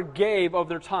anybody ever gave of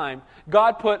their time,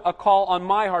 God put a call on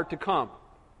my heart to come.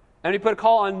 And He put a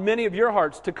call on many of your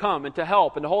hearts to come and to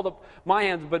help and to hold up my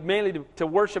hands, but mainly to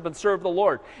worship and serve the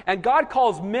Lord. And God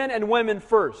calls men and women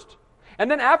first. And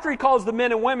then after He calls the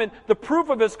men and women, the proof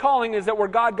of His calling is that where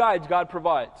God guides, God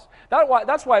provides.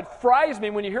 That's why it fries me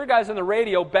when you hear guys on the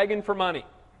radio begging for money.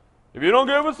 If you don't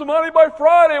give us the money by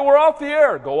Friday, we're off the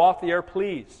air. Go off the air,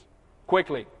 please.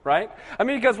 Quickly, right?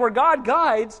 Because where God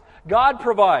guides, God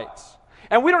provides.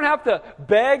 And we don't have to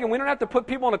beg, and we don't have to put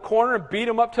people in a corner and beat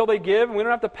them up till they give, and we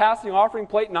don't have to pass the offering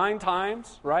plate 9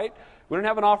 times, right? We don't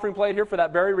have an offering plate here for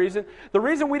that very reason. The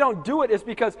reason we don't do it is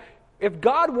because if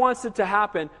God wants it to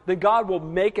happen, then God will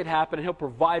make it happen, and He'll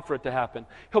provide for it to happen.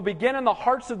 He'll begin in the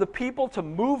hearts of the people to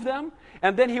move them,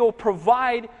 and then He will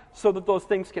provide so that those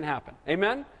things can happen.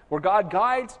 Amen? Where God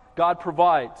guides, God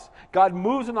provides. God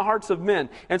moves in the hearts of men.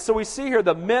 And so we see here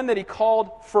the men that He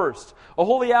called first.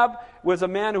 Oholiab was a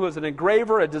man who was an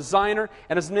engraver, a designer,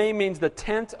 and his name means the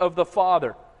tent of the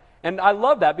Father. And I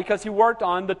love that because he worked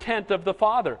on the tent of the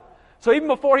Father. So even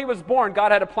before he was born,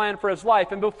 God had a plan for his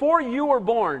life. And before you were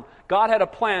born, God had a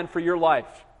plan for your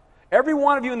life. Every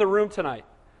one of you in the room tonight,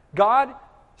 God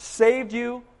saved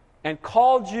you and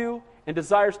called you and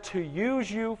desires to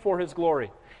use you for His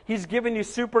glory. He's given you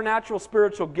supernatural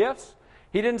spiritual gifts.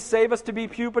 He didn't save us to be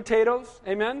pew potatoes.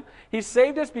 Amen? He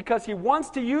saved us because He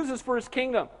wants to use us for His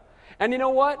kingdom. And you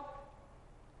know what?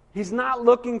 He's not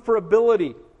looking for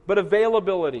ability, but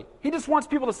availability. He just wants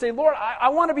people to say, Lord, I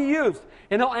want to be used.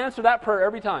 And He'll answer that prayer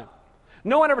every time.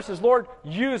 No one ever says, Lord,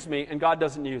 use me, and God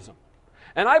doesn't use them.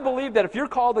 And I believe that if you're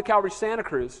called to Calvary Santa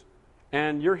Cruz,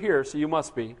 and you're here, so you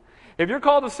must be. If you're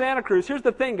called to Santa Cruz, here's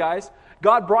the thing, guys.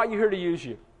 God brought you here to use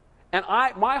you. And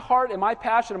my heart and my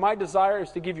passion and my desire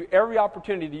is to give you every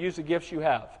opportunity to use the gifts you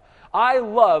have. I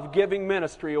love giving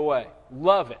ministry away.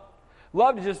 Love it.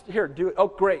 Love to just, here, do it. Oh,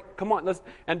 great. Come on.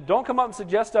 And don't come up and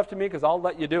suggest stuff to me because I'll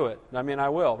let you do it. I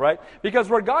will, right? Because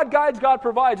where God guides, God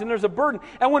provides, and there's a burden.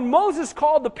 And when Moses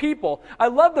called the people, I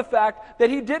love the fact that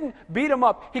he didn't beat them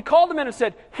up. He called them in and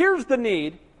said, here's the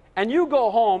need, and you go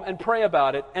home and pray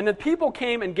about it. And the people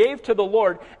came and gave to the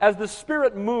Lord as the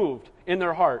Spirit moved in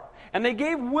their heart. And they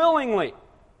gave willingly.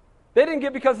 They didn't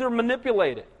give because they were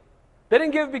manipulated. They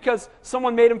didn't give because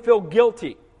someone made them feel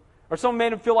guilty. Or someone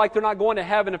made them feel like they're not going to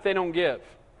heaven if they don't give.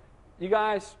 You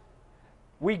guys,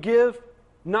 we give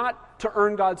not to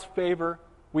earn God's favor.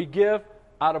 We give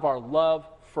out of our love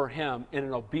for Him in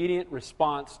an obedient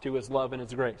response to His love and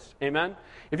His grace. Amen?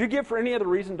 If you give for any other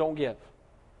reason, don't give.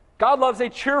 God loves a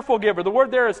cheerful giver. The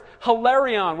word there is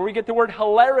hilarion, where we get the word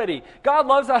hilarity. God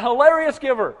loves a hilarious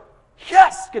giver.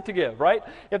 Yes, get to give, right?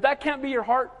 If that can't be your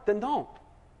heart, then don't.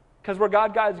 Because where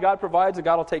God guides, God provides, and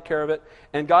God will take care of it.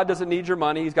 And God doesn't need your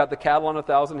money. He's got the cattle on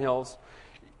 1,000 hills.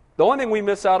 The only thing we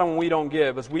miss out on when we don't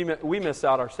give is we miss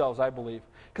out ourselves, I believe.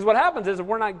 Because what happens is if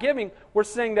we're not giving, we're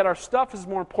saying that our stuff is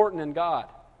more important than God.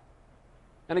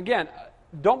 And again,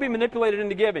 don't be manipulated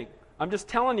into giving. I'm just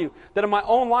telling you that in my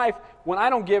own life, when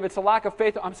I don't give, it's a lack of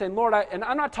faith. I'm saying, Lord, and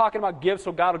I'm not talking about give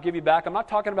so God will give you back. I'm not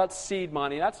talking about seed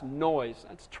money. That's noise.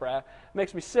 That's trash. It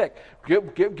makes me sick.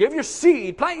 Give your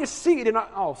seed. Plant your seed.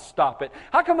 Oh, stop it.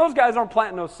 How come those guys aren't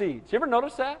planting those seeds? You ever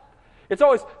notice that? It's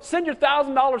always, send your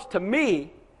 $1,000 to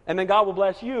me, and then God will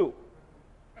bless you.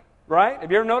 Right?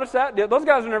 Have you ever noticed that? Those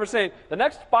guys are never saying, the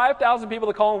next 5,000 people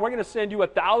that call in, we're going to send you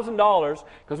 $1,000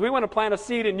 because we want to plant a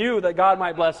seed in you that God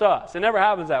might bless us. It never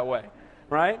happens that way.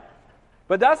 Right?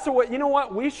 But that's the way, you know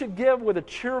what? We should give with a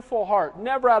cheerful heart,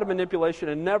 never out of manipulation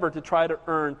and never to try to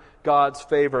earn God's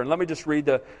favor. And let me just read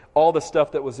all the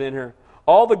stuff that was in here.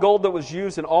 All the gold that was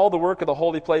used in all the work of the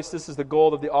holy place, this is the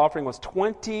gold of the offering, was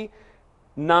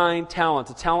 29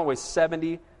 talents. A talent weighs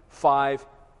 75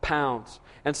 pounds.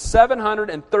 And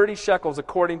 730 shekels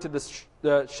according to the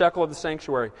shekel of the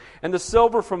sanctuary. And the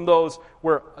silver from those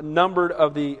were numbered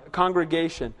of the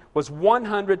congregation was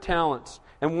 100 talents.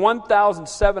 And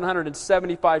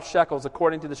 1,775 shekels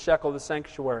according to the shekel of the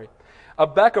sanctuary. A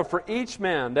bekah for each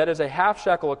man, that is a half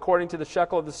shekel according to the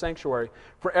shekel of the sanctuary,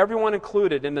 for everyone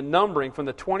included in the numbering from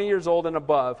the 20 years old and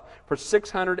above, for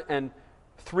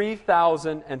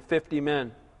 603,050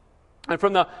 men. And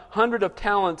from the 100 of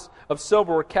talents of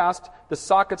silver were cast the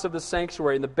sockets of the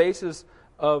sanctuary and the bases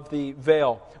of the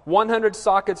veil. 100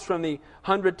 sockets from the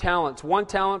 100 talents, 1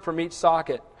 talent from each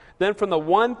socket. Then from the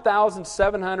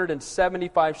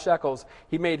 1,775 shekels,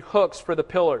 he made hooks for the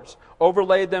pillars,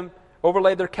 overlaid them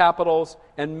overlaid their capitals,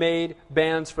 and made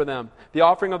bands for them. The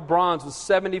offering of bronze was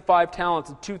 75 talents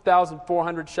and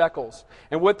 2,400 shekels.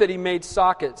 And with it he made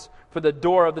sockets for the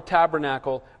door of the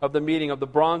tabernacle of the meeting of the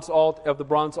bronze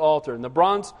altar, and the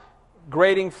bronze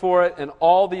grating for it, and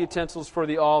all the utensils for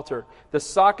the altar, the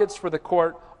sockets for the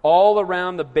court all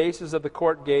around the bases of the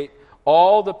court gate,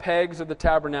 all the pegs of the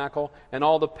tabernacle, and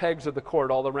all the pegs of the court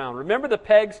all around. Remember, the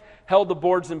pegs held the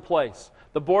boards in place.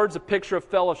 The board's a picture of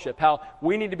fellowship, how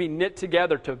we need to be knit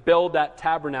together to build that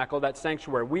tabernacle, that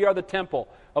sanctuary. We are the temple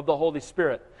of the Holy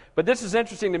Spirit. But this is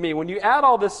interesting to me. When you add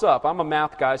all this up, I'm a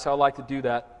math guy, so I like to do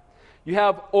that. You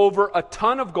have over a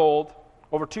ton of gold,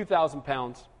 over 2,000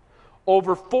 pounds,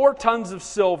 over 4 tons of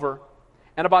silver,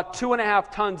 and about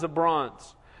 2.5 tons of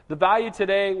bronze. The value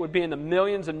today would be in the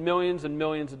millions and millions and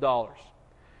millions of dollars.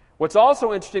 What's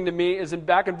also interesting to me is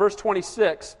back in verse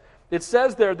 26, it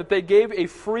says there that they gave a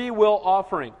free will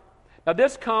offering. Now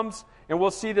this comes, and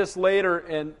we'll see this later,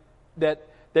 in that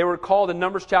they were called in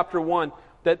Numbers chapter 1,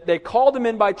 that they called them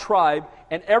in by tribe,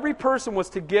 and every person was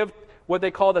to give what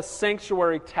they called a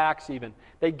sanctuary tax even.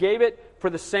 They gave it for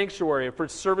the sanctuary, for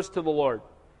service to the Lord.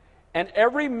 And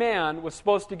every man was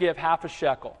supposed to give half a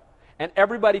shekel. And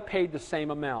everybody paid the same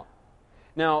amount.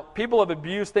 Now, people have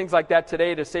abused things like that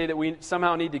today to say that we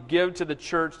somehow need to give to the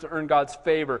church to earn God's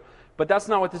favor. But that's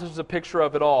not what this is a picture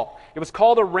of at all. It was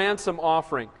called a ransom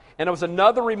offering. And it was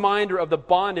another reminder of the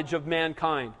bondage of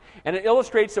mankind. And it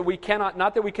illustrates that we cannot,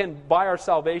 not that we can buy our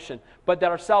salvation, but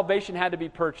that our salvation had to be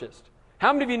purchased.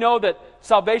 How many of you know that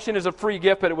salvation is a free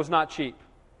gift, but it was not cheap?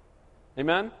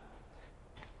 Amen?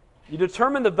 You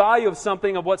determine the value of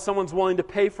something of what someone's willing to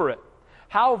pay for it.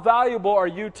 How valuable are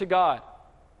you to God?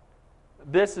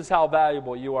 This is how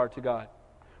valuable you are to God.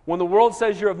 When the world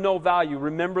says you're of no value,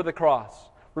 remember the cross.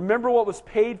 Remember what was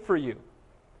paid for you.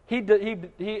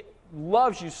 He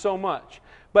loves you so much.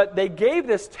 But they gave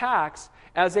this tax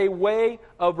as a way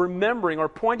of remembering or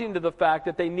pointing to the fact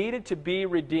that they needed to be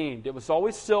redeemed. It was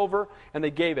always silver, and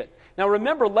they gave it. Now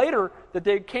remember later that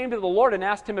they came to the Lord and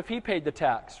asked him if he paid the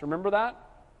tax. Remember that?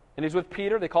 And he's with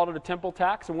Peter. They called it a temple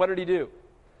tax. And what did he do?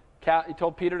 He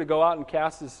told Peter to go out and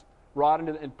cast his rod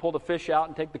into and pull the fish out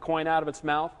and take the coin out of its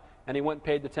mouth, and he went and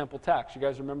paid the temple tax. You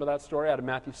guys remember that story out of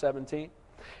Matthew 17?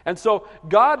 And so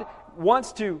God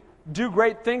wants to do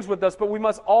great things with us, but we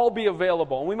must all be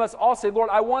available. And we must all say, Lord,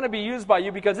 I want to be used by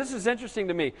you, because this is interesting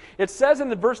to me. It says in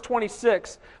the verse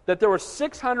 26 that there were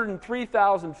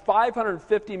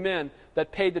 603,550 men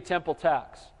that paid the temple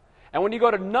tax. And when you go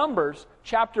to Numbers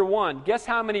chapter 1, guess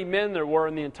how many men there were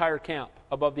in the entire camp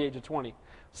above the age of 20?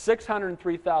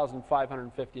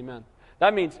 603,550 men.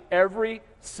 That means every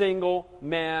single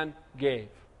man gave.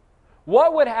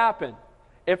 What would happen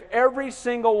if every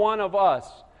single one of us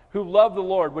who love the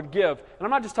Lord would give? And I'm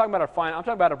not just talking about our finance, I'm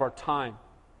talking about of our time.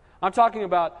 I'm talking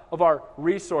about of our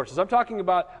resources. I'm talking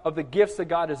about of the gifts that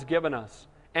God has given us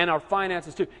and our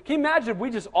finances too. Can you imagine if we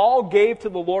just all gave to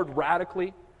the Lord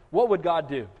radically? What would God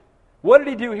do? What did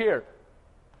he do here?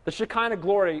 The Shekinah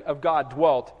glory of God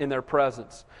dwelt in their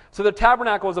presence. So the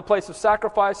tabernacle was a place of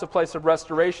sacrifice, a place of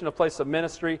restoration, a place of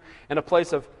ministry, and a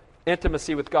place of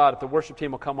intimacy with God. If the worship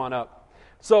team will come on up.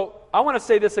 So I want to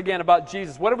say this again about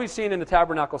Jesus. What have we seen in the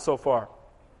tabernacle so far?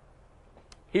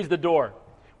 He's the door.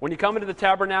 When you come into the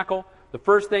tabernacle, the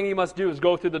first thing you must do is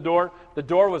go through the door. The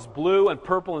door was blue and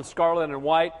purple and scarlet and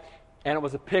white, and it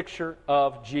was a picture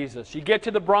of Jesus. You get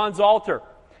to the bronze altar,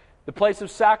 the place of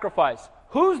sacrifice.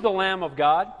 Who's the Lamb of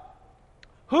God?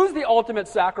 Who's the ultimate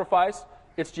sacrifice?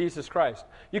 It's Jesus Christ.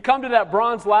 You come to that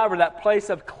bronze laver, that place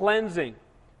of cleansing.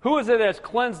 Who is it that has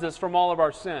cleansed us from all of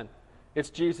our sin? It's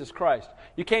Jesus Christ.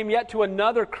 You came yet to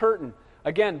another curtain.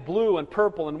 Again, blue and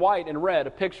purple and white and red,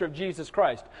 a picture of Jesus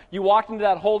Christ. You walked into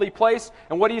that holy place,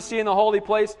 and what do you see in the holy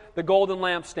place? The golden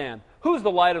lampstand. Who's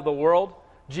the light of the world?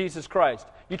 Jesus Christ.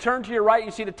 You turn to your right,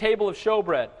 you see the table of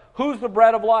showbread. Who's the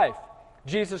bread of life?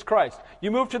 Jesus Christ.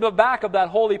 You move to the back of that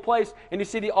holy place and you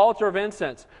see the altar of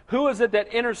incense. Who is it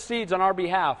that intercedes on our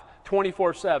behalf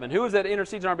 24/7? Who is it that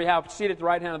intercedes on our behalf, seated at the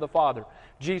right hand of the Father?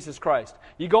 Jesus Christ.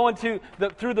 You go into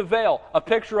through the veil, a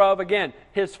picture of, again,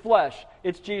 His flesh.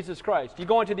 It's Jesus Christ. You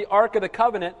go into the Ark of the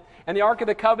Covenant, and the Ark of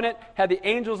the Covenant had the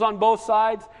angels on both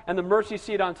sides and the mercy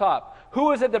seat on top.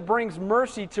 Who is it that brings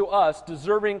mercy to us,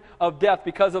 deserving of death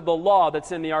because of the law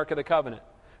that's in the Ark of the Covenant?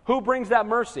 Who brings that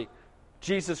mercy?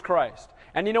 Jesus Christ.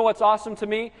 And you know what's awesome to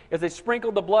me is they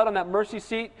sprinkled the blood on that mercy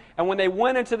seat, and when they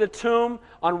went into the tomb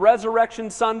on Resurrection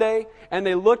Sunday and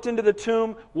they looked into the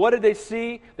tomb, what did they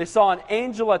see? They saw an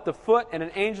angel at the foot and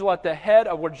an angel at the head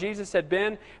of where Jesus had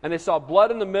been, and they saw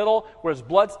blood in the middle where His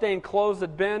blood-stained clothes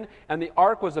had been, and the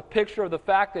ark was a picture of the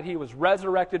fact that He was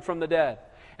resurrected from the dead.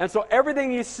 And so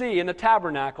everything you see in the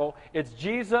tabernacle, it's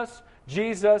Jesus,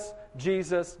 Jesus,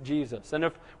 Jesus, Jesus. And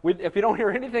if you don't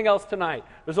hear anything else tonight,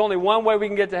 there's only one way we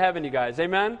can get to heaven, you guys.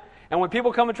 Amen? And when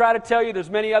people come and try to tell you there's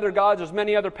many other gods, there's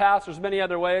many other paths, there's many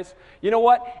other ways, you know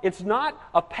what? It's not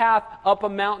a path up a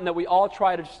mountain that we all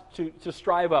try to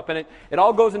strive up. And it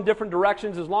all goes in different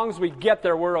directions. As long as we get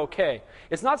there, we're okay.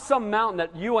 It's not some mountain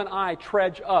that you and I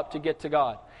trudge up to get to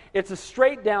God. It's a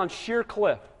straight down sheer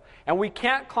cliff. And we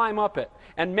can't climb up it.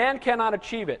 And man cannot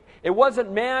achieve it. It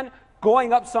wasn't man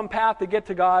going up some path to get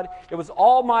to God. It was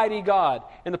Almighty God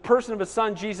in the person of His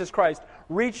Son, Jesus Christ,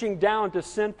 reaching down to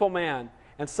sinful man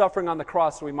and suffering on the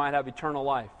cross so we might have eternal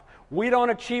life. We don't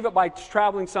achieve it by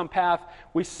traveling some path.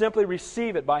 We simply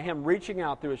receive it by Him reaching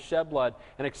out through His shed blood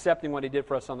and accepting what He did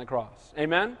for us on the cross.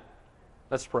 Amen?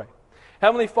 Let's pray.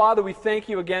 Heavenly Father, we thank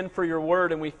You again for Your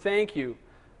word, and we thank You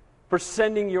for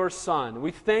sending Your Son.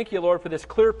 We thank You, Lord, for this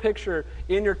clear picture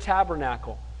in Your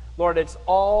tabernacle. Lord, it's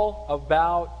all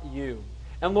about You.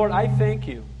 And Lord, I thank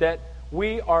You that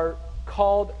we are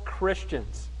called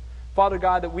Christians. Father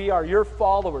God, that we are Your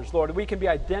followers, Lord, and we can be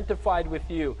identified with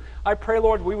You. I pray,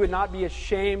 Lord, we would not be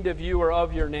ashamed of You or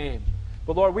of Your name.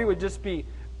 But Lord, we would just be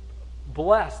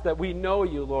blessed that we know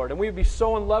You, Lord, and we would be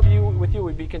so in love with You,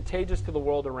 we'd be contagious to the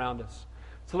world around us.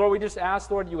 So Lord, we just ask,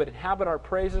 Lord, You would inhabit our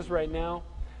praises right now.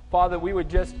 Father, we would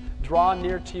just draw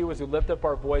near to You as we lift up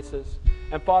our voices.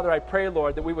 And Father, I pray,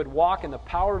 Lord, that we would walk in the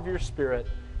power of Your Spirit.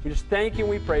 We just thank You and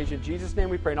we praise You. In Jesus' name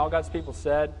we pray. And all God's people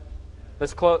said,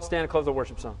 let's stand and close the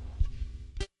worship song.